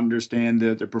to understand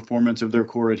the performance of their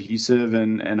core adhesive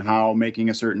and how making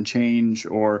a certain change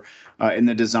or in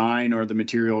the design or the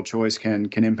material choice can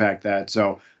impact that.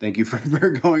 So thank you for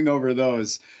going over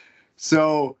those.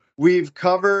 So we've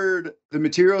covered the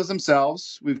materials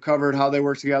themselves, we've covered how they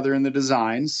work together in the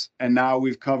designs, and now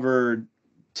we've covered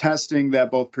testing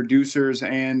that both producers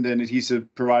and an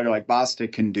adhesive provider like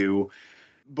Bostik can do.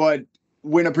 But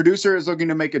when a producer is looking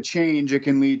to make a change, it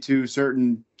can lead to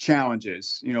certain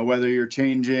challenges, whether you're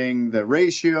changing the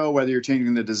ratio, whether you're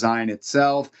changing the design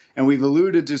itself. And we've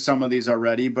alluded to some of these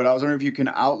already, but I was wondering if you can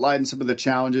outline some of the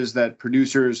challenges that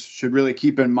producers should really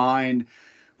keep in mind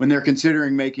when they're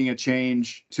considering making a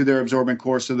change to their absorbent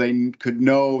core so they could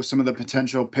know some of the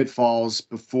potential pitfalls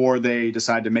before they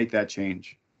decide to make that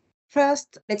change.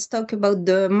 First, let's talk about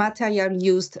the material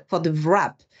used for the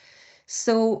wrap.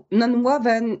 So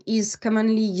non-woven is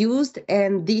commonly used,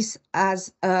 and this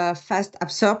has a fast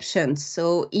absorption.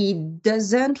 So it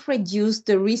doesn't reduce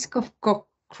the risk of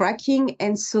cracking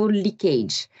and so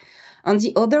leakage. On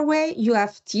the other way, you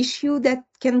have tissue that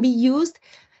can be used.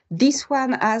 This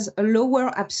one has a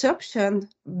lower absorption,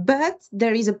 but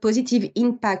there is a positive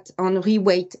impact on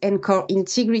reweight and core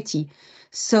integrity.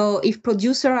 So if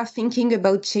producers are thinking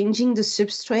about changing the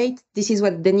substrate, this is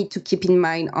what they need to keep in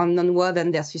mind on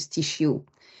non-woven versus tissue.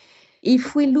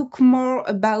 If we look more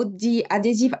about the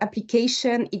adhesive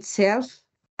application itself,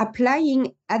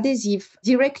 applying adhesive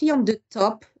directly on the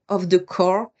top of the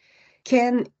core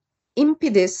can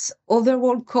impede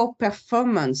overall core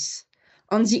performance.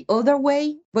 On the other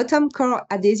way, bottom core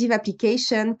adhesive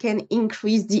application can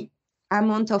increase the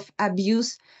amount of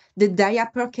abuse the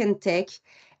diaper can take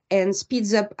and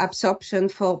speeds up absorption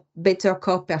for better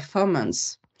core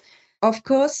performance. Of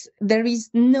course, there is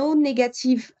no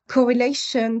negative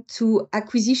correlation to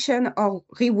acquisition or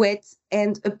rewet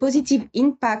and a positive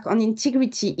impact on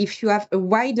integrity if you have a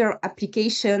wider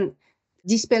application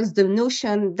dispels the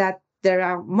notion that there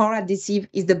are more adhesive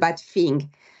is the bad thing.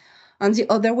 On the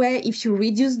other way, if you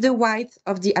reduce the width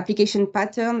of the application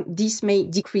pattern, this may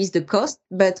decrease the cost,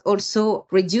 but also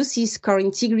reduces core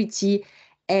integrity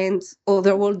and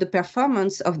overall the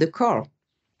performance of the core.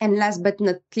 And last but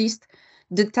not least,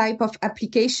 the type of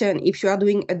application. If you are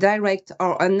doing a direct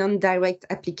or a non-direct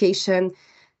application,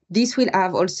 this will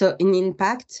have also an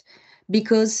impact,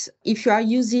 because if you are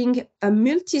using a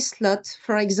multi-slot,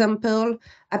 for example,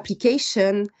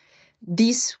 application,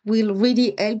 this will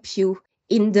really help you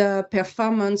in the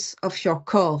performance of your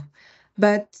core.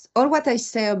 But all what I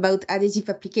say about adhesive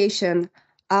application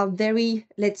are very,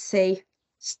 let's say,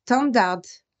 standard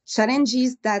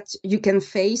challenges that you can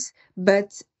face,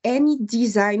 but any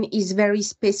design is very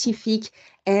specific,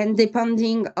 and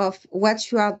depending of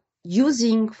what you are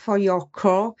using for your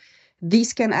core,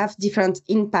 this can have different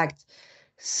impact.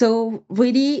 So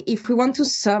really, if we want to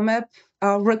sum up,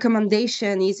 our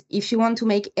recommendation is, if you want to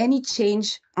make any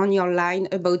change on your line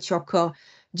about your core,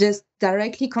 just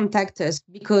directly contact us,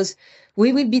 because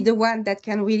we will be the one that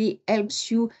can really help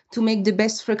you to make the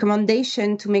best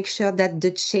recommendation to make sure that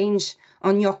the change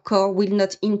on your core will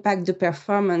not impact the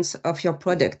performance of your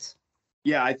product.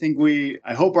 Yeah,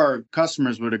 I hope our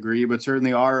customers would agree, but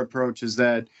certainly our approach is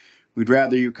that we'd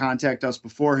rather you contact us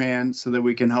beforehand so that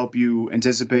we can help you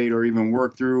anticipate or even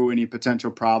work through any potential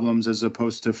problems, as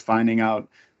opposed to finding out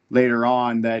later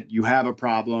on that you have a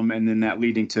problem and then that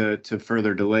leading to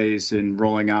further delays in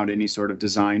rolling out any sort of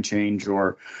design change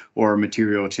or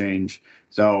material change.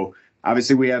 So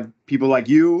obviously we have people like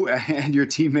you and your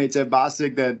teammates at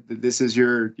Bostik that this is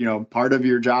your, part of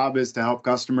your job is to help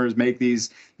customers make these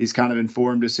kind of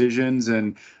informed decisions,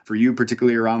 and for you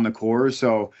particularly around the core.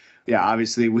 So yeah,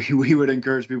 obviously we would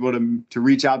encourage people to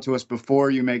reach out to us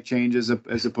before you make changes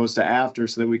as opposed to after,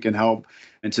 so that we can help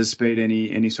anticipate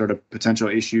any sort of potential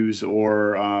issues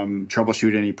or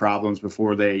troubleshoot any problems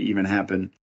before they even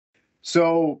happen.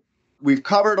 So we've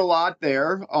covered a lot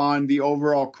there on the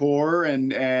overall core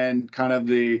and kind of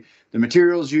the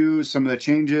materials used, some of the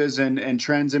changes and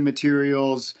trends in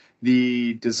materials,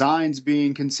 the designs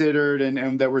being considered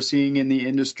and that we're seeing in the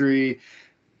industry,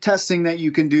 testing that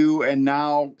you can do, and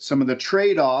now some of the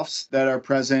trade-offs that are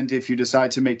present if you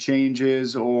decide to make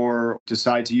changes or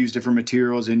decide to use different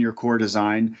materials in your core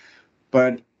design.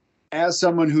 But as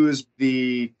someone who is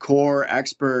the core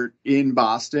expert in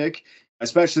Bostik,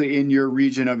 especially in your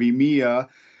region of EMEA,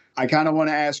 I kind of want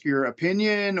to ask your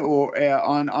opinion or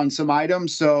on some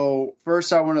items. So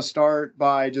first, I want to start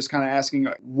by just kind of asking,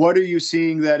 what are you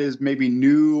seeing that is maybe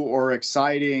new or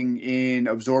exciting in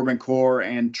absorbent core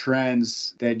and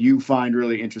trends that you find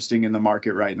really interesting in the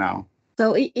market right now?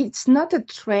 So it's not a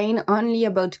trend only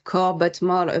about core, but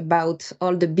more about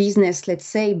all the business, let's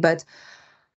say. But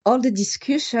all the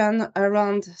discussion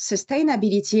around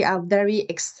sustainability are very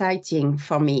exciting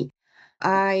for me.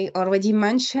 I already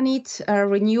mentioned it,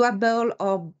 renewable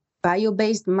or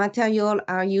bio-based material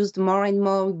are used more and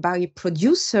more by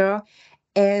producer,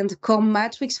 and core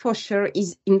matrix for sure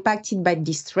is impacted by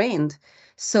this trend.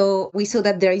 So we saw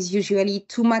that there is usually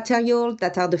two materials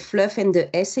that are the fluff and the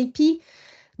SAP.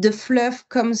 The fluff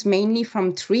comes mainly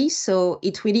from trees, so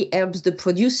it really helps the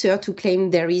producer to claim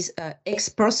there is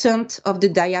X% of the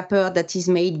diaper that is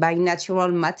made by natural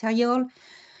material.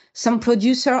 Some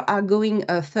producers are going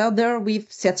further with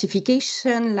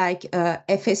certification like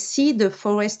FSC, the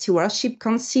Forest Stewardship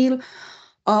Council,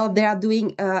 or they are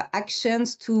doing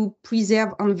actions to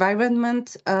preserve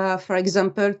environment, for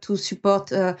example, to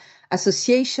support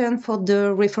association for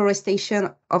the reforestation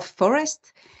of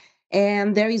forest.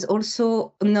 And there is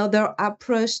also another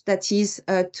approach that is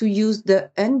to use the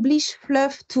unbleached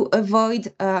fluff to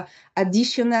avoid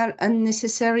additional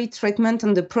unnecessary treatment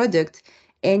on the product.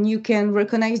 And you can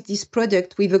recognize this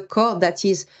product with a core that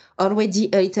is already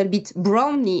a little bit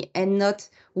browny and not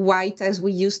white as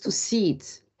we used to see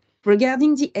it.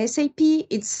 Regarding the SAP,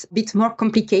 it's a bit more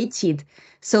complicated.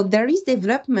 So there is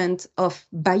development of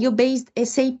bio-based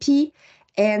SAP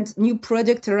and new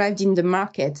product arrived in the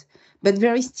market, but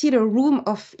there is still a room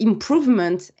of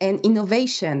improvement and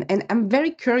innovation. And I'm very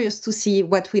curious to see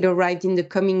what will arrive in the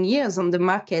coming years on the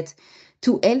market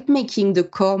to help making the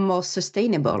core more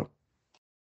sustainable.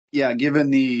 Yeah,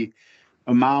 given the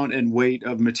amount and weight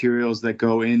of materials that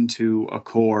go into a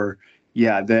core,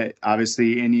 yeah, that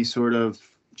obviously any sort of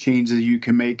change that you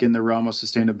can make in the realm of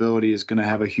sustainability is going to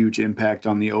have a huge impact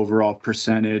on the overall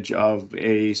percentage of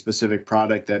a specific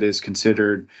product that is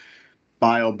considered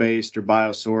bio-based or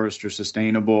biosourced or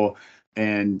sustainable.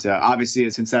 And obviously,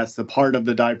 since that's the part of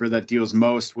the diaper that deals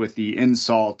most with the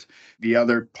insult, the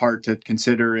other part to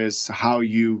consider is how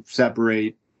you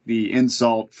separate the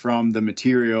insult from the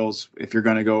materials if you're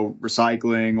going to go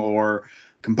recycling or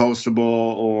compostable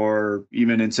or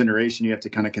even incineration. You have to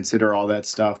kind of consider all that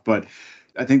stuff. But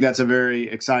I think that's a very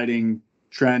exciting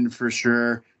trend for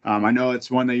sure. I know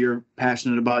it's one that you're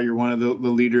passionate about. You're one of the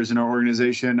leaders in our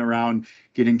organization around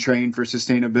getting trained for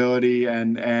sustainability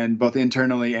and both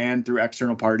internally and through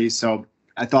external parties. So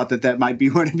I thought that might be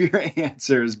one of your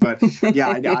answers, but yeah,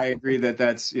 I agree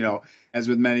that's, as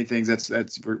with many things,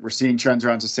 we're seeing trends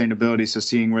around sustainability. So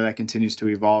seeing where that continues to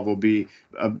evolve will be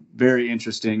very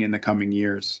interesting in the coming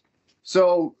years.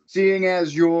 So seeing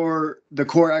as you're the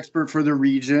core expert for the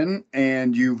region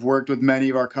and you've worked with many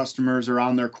of our customers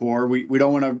around their core, we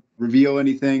don't want to reveal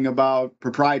anything about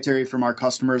proprietary from our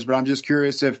customers, but I'm just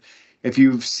curious if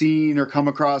you've seen or come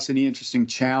across any interesting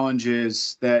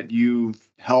challenges that you've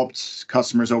helped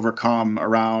customers overcome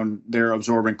around their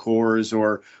absorbent cores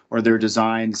or their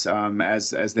designs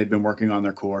as they've been working on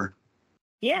their core.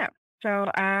 Yeah.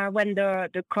 So when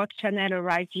the core channel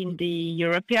arrived in the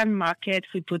European market,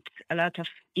 we put a lot of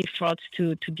efforts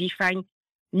to define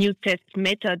new test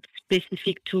methods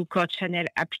specific to core channel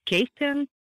application.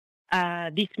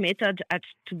 This method had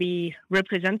to be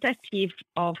representative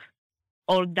of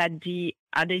all that the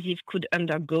adhesive could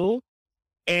undergo.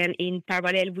 And in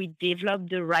parallel, we developed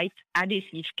the right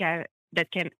adhesive that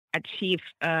can achieve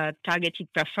targeted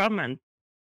performance.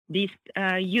 This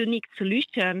unique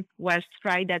solution was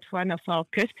tried at one of our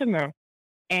customers,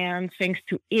 and thanks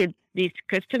to it, this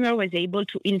customer was able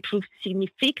to improve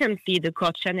significantly the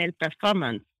core channel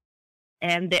performance.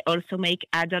 And they also make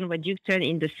add-on reduction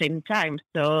in the same time.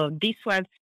 So this was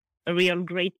a real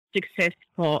great success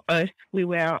for us. We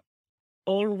were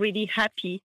all really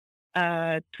happy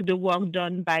to the work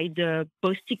done by the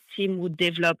Bostik team who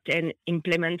developed and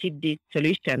implemented this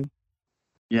solution.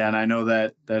 Yeah, and I know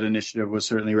that initiative was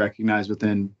certainly recognized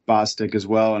within Bostik as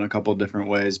well in a couple of different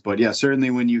ways. But yeah, certainly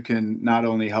when you can not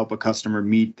only help a customer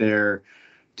meet their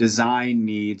design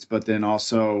needs, but then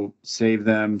also save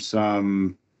them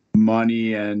some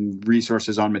money and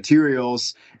resources on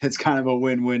materials, it's kind of a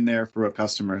win-win there for a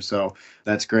customer. So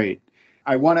that's great.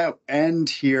 I want to end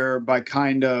here by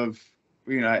kind of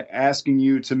asking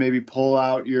you to maybe pull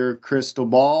out your crystal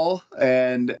ball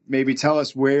and maybe tell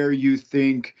us where you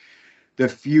think the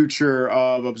future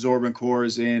of absorbent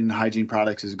cores in hygiene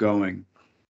products is going.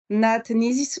 Not an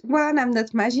easy one. I'm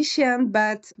not a magician,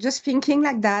 but just thinking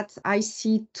like that, I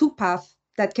see two paths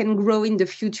that can grow in the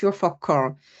future for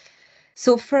core.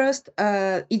 So first,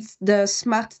 it's the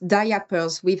smart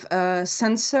diapers with a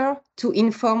sensor to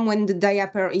inform when the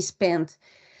diaper is spent.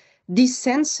 This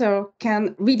sensor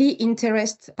can really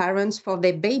interest parents for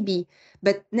their baby,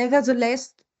 but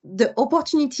nevertheless, the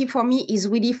opportunity for me is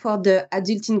really for the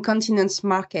adult incontinence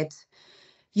market.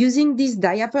 Using these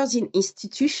diapers in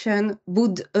institution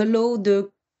would allow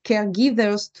the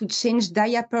caregivers to change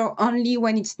diaper only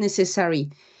when it's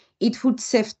necessary. It would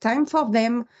save time for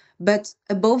them, but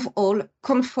above all,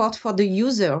 comfort for the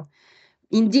user.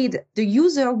 Indeed, the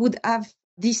user would have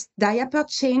this diaper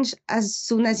change as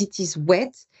soon as it is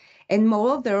wet, and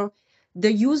moreover,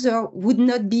 the user would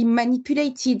not be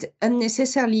manipulated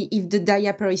unnecessarily if the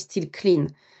diaper is still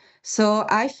clean. So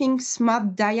I think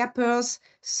smart diapers,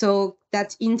 so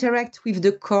that interact with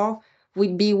the core,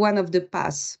 will be one of the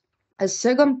paths. A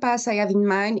second path I have in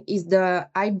mind is the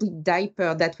hybrid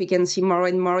diaper that we can see more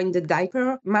and more in the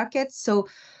diaper market. So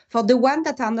for the ones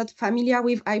that are not familiar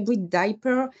with hybrid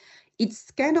diaper,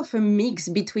 it's kind of a mix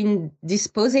between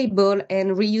disposable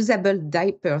and reusable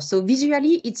diaper. So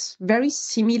visually, it's very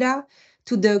similar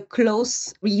to the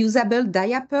close reusable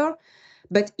diaper,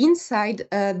 but inside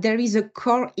there is a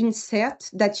core insert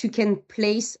that you can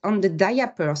place on the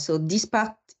diaper. So this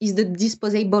part is the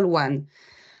disposable one.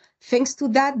 Thanks to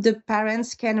that, the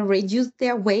parents can reduce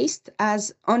their waste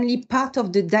as only part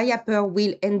of the diaper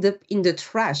will end up in the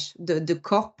trash, the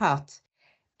core part.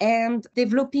 And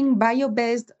developing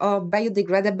bio-based or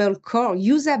biodegradable core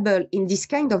usable in this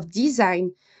kind of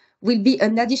design will be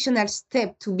an additional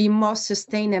step to be more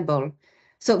sustainable.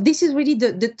 So this is really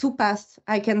the two paths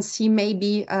I can see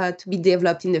maybe to be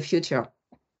developed in the future.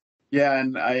 Yeah,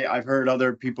 and I've heard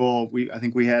other people. I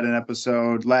think we had an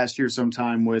episode last year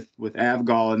sometime with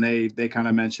Avgol, and they kind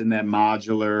of mentioned that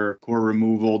modular core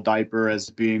removal diaper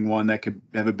as being one that could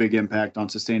have a big impact on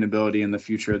sustainability in the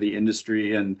future of the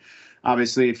industry. And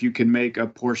obviously, if you can make a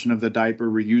portion of the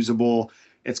diaper reusable,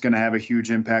 it's going to have a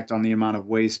huge impact on the amount of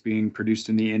waste being produced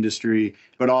in the industry,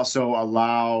 but also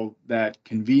allow that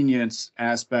convenience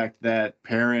aspect that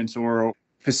parents or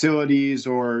facilities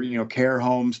or care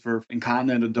homes for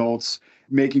incontinent adults,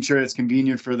 making sure it's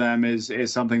convenient for them is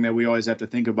something that we always have to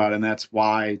think about. And that's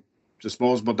why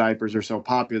disposable diapers are so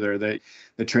popular that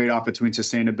the trade-off between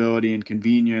sustainability and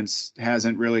convenience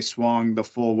hasn't really swung the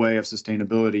full way of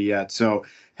sustainability yet. So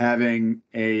having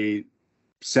a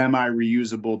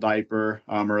semi-reusable diaper,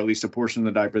 or at least a portion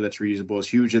of the diaper that's reusable, is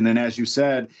huge. And then, as you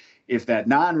said, if that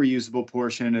non-reusable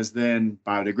portion is then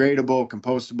biodegradable,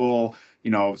 compostable,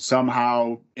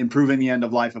 somehow improving the end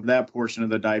of life of that portion of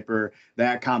the diaper,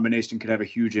 that combination could have a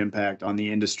huge impact on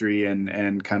the industry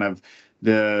and kind of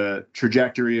the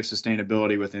trajectory of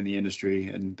sustainability within the industry.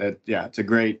 And that, yeah, it's a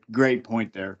great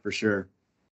point there for sure.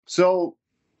 So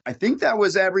I think that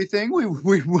was everything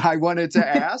I wanted to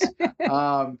ask.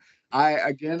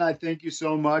 I thank you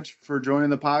so much for joining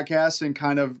the podcast and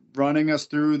kind of running us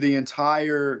through the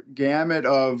entire gamut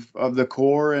of the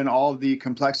core and all the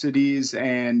complexities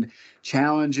and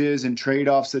challenges and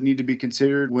trade-offs that need to be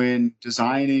considered when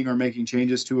designing or making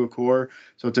changes to a core.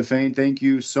 So Typhaine, thank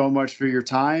you so much for your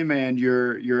time and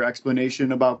your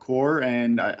explanation about core,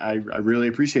 and I really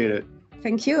appreciate it.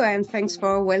 Thank you, and thanks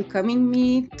for welcoming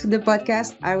me to the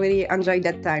podcast. I really enjoyed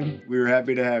that time. We were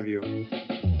happy to have you.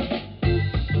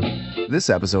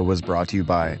 This episode was brought to you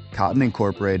by Cotton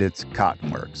Incorporated's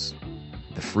Cottonworks,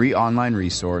 the free online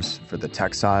resource for the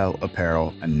textile,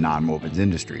 apparel, and nonwovens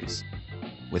industries.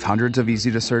 With hundreds of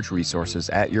easy-to-search resources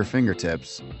at your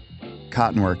fingertips,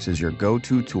 Cottonworks is your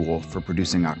go-to tool for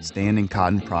producing outstanding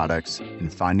cotton products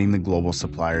and finding the global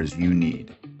suppliers you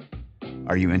need.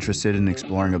 Are you interested in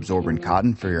exploring absorbent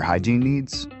cotton for your hygiene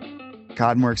needs?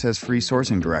 Cottonworks has free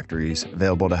sourcing directories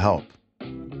available to help.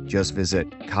 Just visit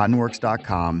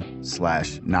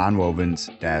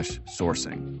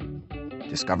cottonworks.com/nonwovens-sourcing.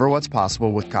 Discover what's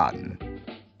possible with cotton.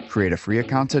 Create a free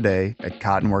account today at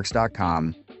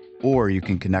cottonworks.com, or you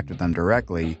can connect with them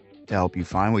directly to help you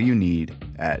find what you need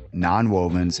at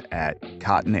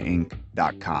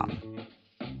nonwovens@cottoninc.com.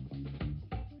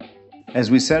 As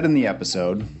we said in the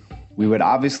episode, we would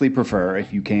obviously prefer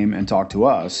if you came and talked to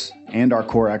us and our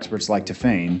core experts like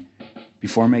Typhaine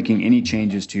before making any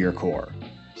changes to your core,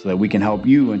 so that we can help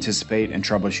you anticipate and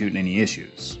troubleshoot any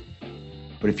issues.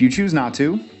 But if you choose not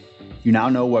to, you now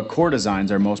know what core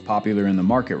designs are most popular in the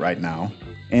market right now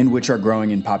and which are growing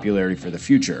in popularity for the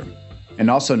future, and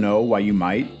also know why you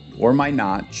might or might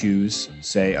not choose,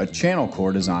 say, a channel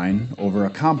core design over a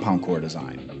compound core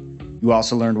design. You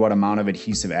also learned what amount of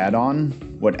adhesive add-on,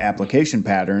 what application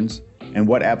patterns, and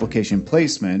what application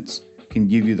placements can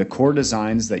give you the core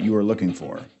designs that you are looking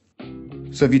for.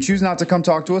 So if you choose not to come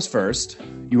talk to us first,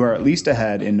 you are at least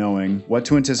ahead in knowing what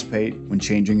to anticipate when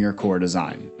changing your core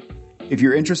design. If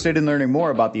you're interested in learning more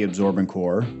about the absorbent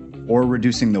core or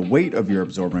reducing the weight of your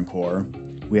absorbent core,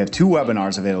 we have 2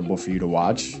 webinars available for you to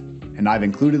watch, and I've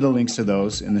included the links to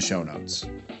those in the show notes.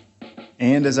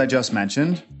 And as I just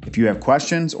mentioned, if you have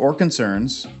questions or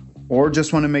concerns, or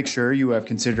just want to make sure you have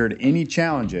considered any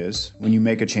challenges when you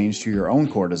make a change to your own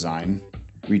core design,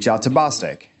 reach out to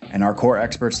Bostik, and our core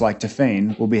experts like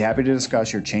Typhaine will be happy to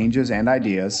discuss your changes and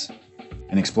ideas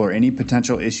and explore any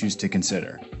potential issues to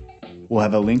consider. We'll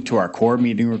have a link to our core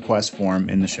meeting request form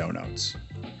in the show notes.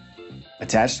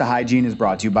 Attached to Hygiene is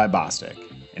brought to you by Bostik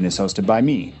and is hosted by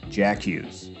me, Jack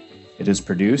Hughes. It is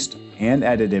produced and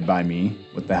edited by me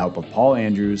with the help of Paul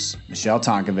Andrews, Michelle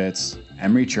Tonkovitz,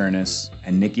 Emery Chernus,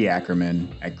 and Nikki Ackerman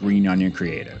at Green Onion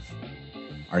Creative.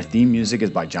 Our theme music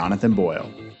is by Jonathan Boyle.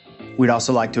 We'd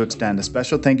also like to extend a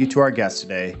special thank you to our guest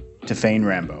today, Typhaine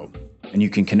Raimbourg, and you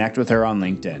can connect with her on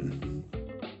LinkedIn.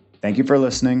 Thank you for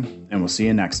listening, and we'll see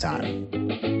you next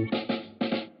time.